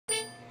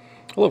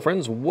Hello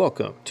friends,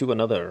 welcome to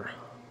another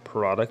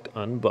product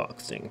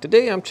unboxing.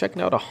 Today I'm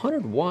checking out a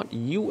 100-watt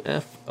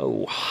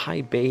UFO high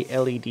bay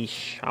LED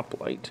shop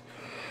light.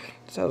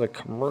 This has a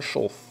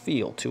commercial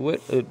feel to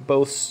it. It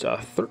boasts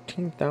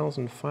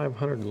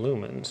 13,500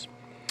 lumens,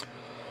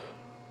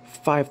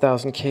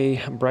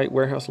 5,000K bright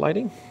warehouse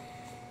lighting,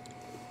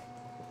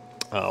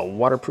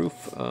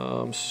 waterproof,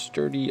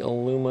 sturdy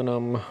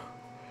aluminum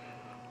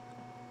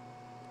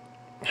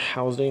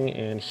housing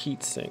and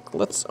heat sink.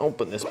 Let's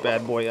open this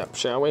bad boy up,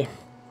 shall we?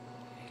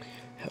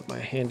 Have my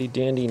handy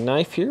dandy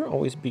knife here.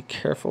 Always be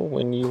careful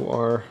when you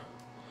are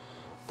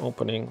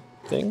opening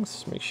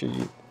things. Make sure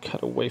you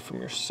cut away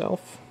from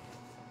yourself.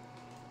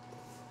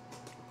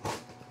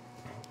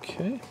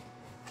 Okay.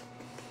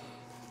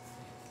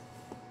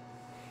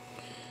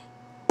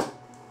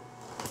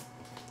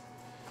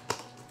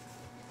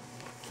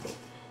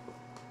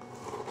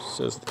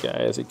 Says the guy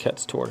as he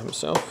cuts toward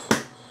himself.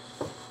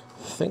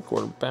 I think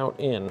we're about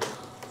in.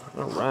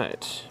 All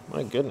right,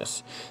 my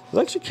goodness, it's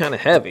actually kind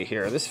of heavy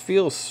here. This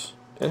feels,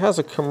 it has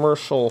a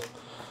commercial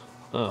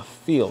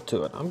feel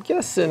to it. I'm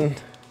guessing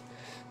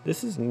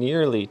this is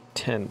nearly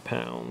 10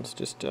 pounds.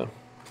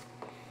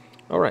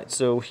 All right,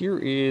 so here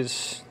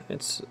is,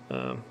 it's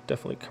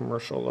definitely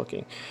commercial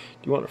looking.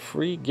 Do you want a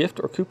free gift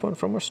or coupon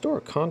from our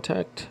store?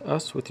 Contact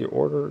us with your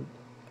order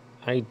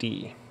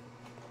ID.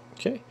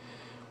 Okay.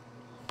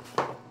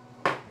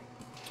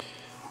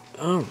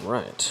 All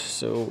right,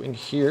 so in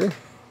here,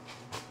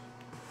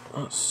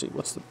 let's see,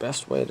 what's the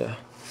best way to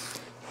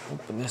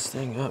open this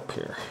thing up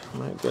here?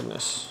 My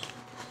goodness,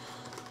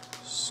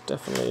 it's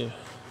definitely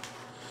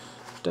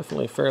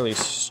fairly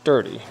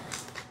sturdy.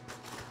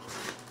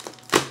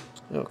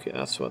 Okay,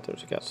 that's what,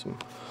 there's got some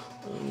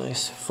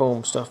nice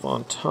foam stuff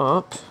on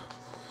top.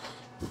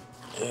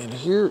 And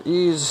here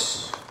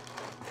is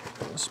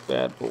this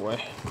bad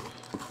boy.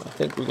 I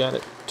think we got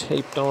it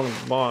taped on the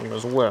bottom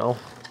as well.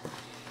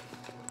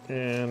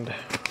 And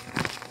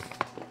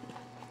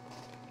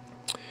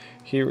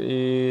here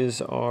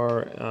is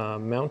our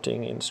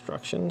mounting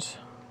instructions.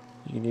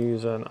 You can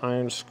use an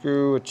iron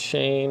screw, a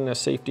chain, a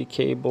safety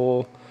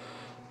cable.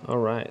 All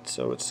right,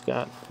 so it's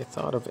got a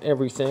thought of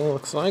everything,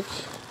 looks like.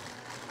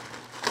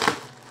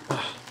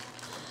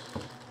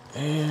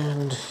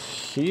 And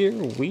here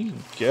we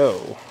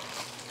go.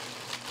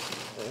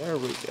 There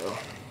we go.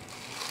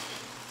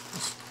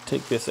 Let's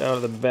take this out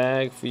of the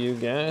bag for you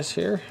guys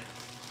here.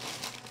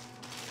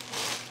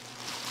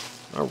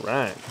 All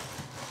right,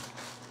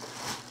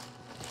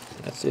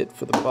 that's it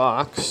for the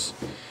box.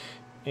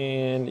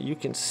 And you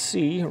can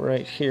see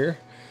right here,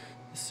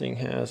 this thing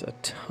has a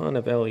ton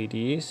of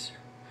LEDs.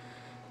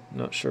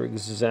 Not sure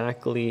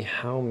exactly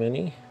how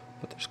many,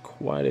 but there's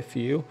quite a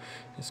few.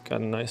 It's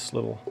got a nice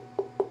little,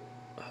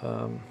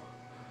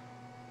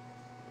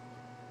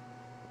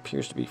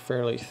 appears to be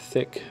fairly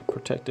thick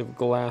protective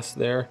glass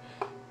there.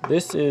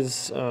 This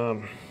is,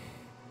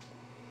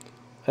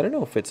 I don't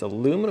know if it's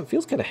aluminum. It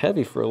feels kind of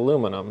heavy for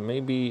aluminum.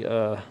 Maybe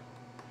if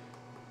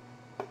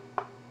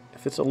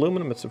it's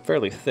aluminum, it's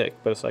fairly thick,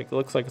 but it's like, it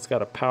looks like it's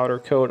got a powder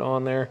coat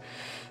on there.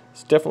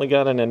 It's definitely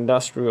got an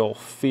industrial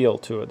feel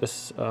to it.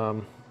 This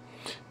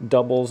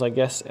doubles, I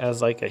guess,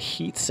 as like a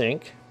heat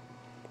sink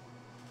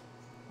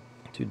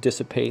to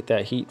dissipate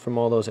that heat from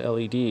all those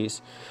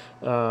LEDs.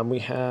 We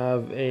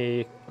have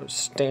a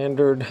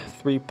standard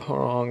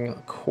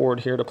 3-prong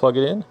cord here to plug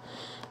it in.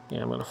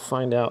 And I'm going to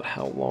find out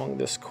how long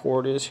this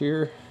cord is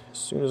here as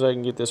soon as I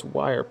can get this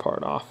wire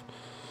part off.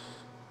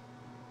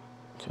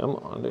 Come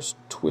on, this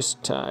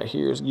twist tie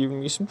here is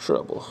giving me some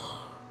trouble.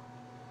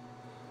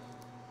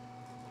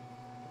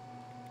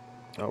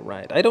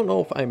 Alright, I don't know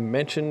if I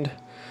mentioned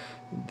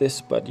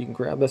this, but you can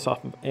grab this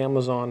off of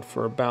Amazon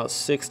for about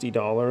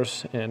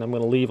 $60, and I'm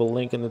going to leave a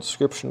link in the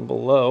description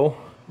below.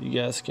 You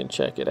guys can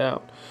check it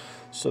out.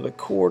 So the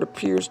cord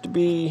appears to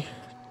be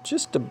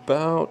just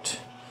about...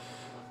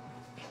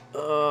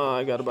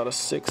 I got about a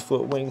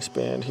 6-foot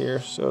wingspan here,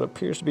 so it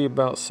appears to be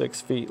about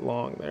 6 feet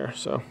long there.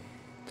 So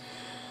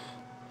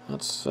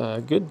that's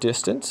a good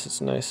distance.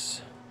 It's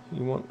nice.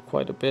 You want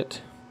quite a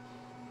bit.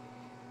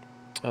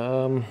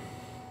 It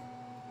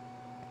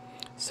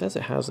says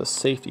it has a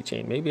safety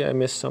chain. Maybe I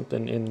missed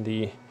something in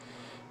the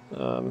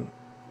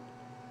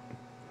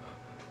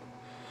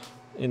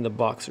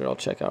box there. I'll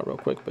check out real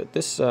quick. But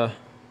this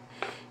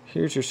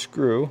here's your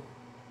screw.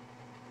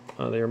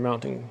 They're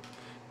mounting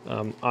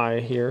eye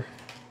here.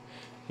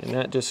 And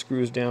that just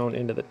screws down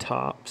into the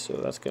top, so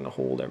that's going to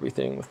hold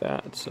everything with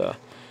that. It's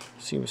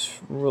seems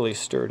really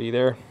sturdy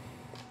there.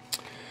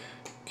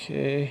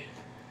 Okay.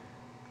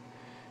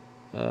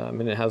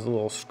 And it has a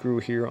little screw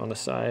here on the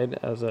side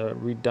as a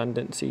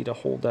redundancy to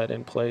hold that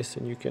in place,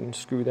 and you can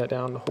screw that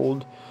down to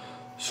hold,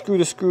 hold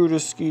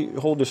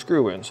the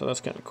screw in. So that's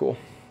kind of cool.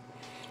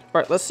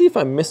 All right, let's see if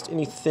I missed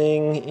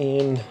anything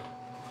in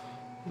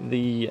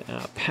the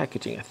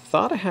packaging. I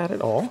thought I had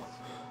it all,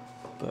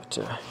 but.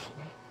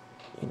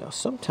 You know,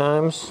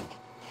 sometimes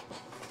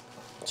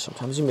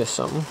you miss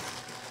something.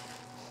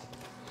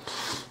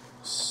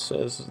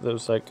 Says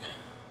there's like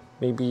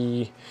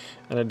maybe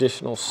an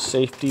additional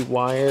safety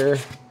wire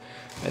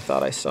I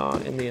thought I saw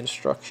in the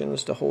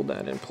instructions to hold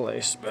that in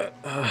place, but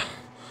I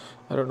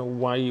don't know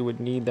why you would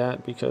need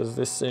that, because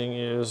this thing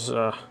is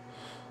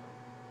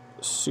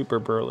super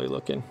burly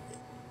looking.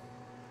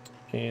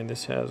 And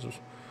this has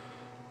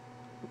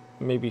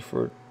maybe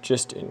for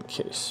just in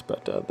case,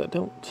 but I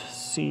don't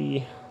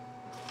see.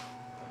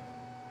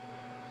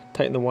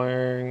 Tighten the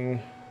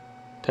wiring,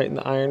 tighten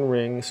the iron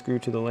ring, screw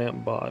to the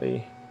lamp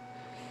body.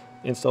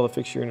 Install the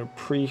fixture in a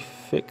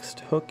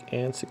prefixed hook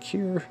and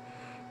secure.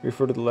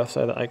 Refer to the left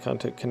side of the icon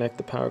to connect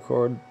the power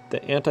cord.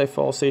 The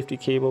anti-fall safety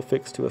cable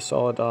fixed to a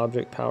solid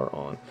object, power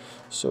on.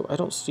 So I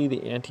don't see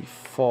the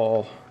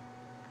anti-fall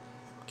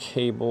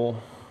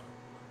cable,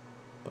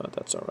 but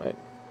that's all right.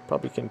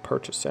 Probably can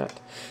purchase that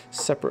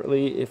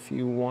separately if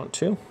you want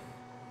to.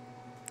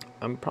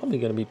 I'm probably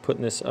going to be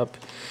putting this up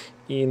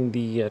in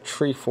the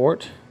tree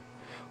fort,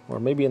 or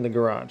maybe in the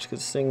garage, because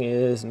this thing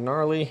is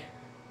gnarly,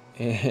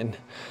 and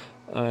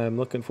I'm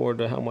looking forward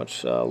to how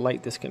much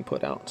light this can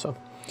put out. So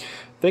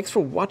thanks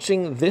for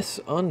watching this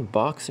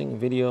unboxing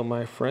video,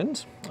 my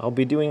friends. I'll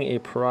be doing a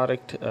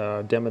product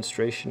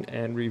demonstration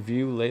and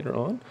review later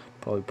on.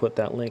 Probably put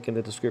that link in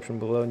the description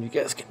below, and you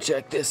guys can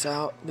check this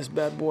out, this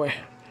bad boy.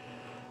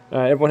 All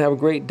right, everyone have a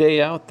great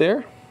day out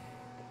there,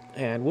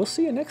 and we'll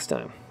see you next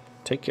time.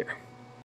 Take care.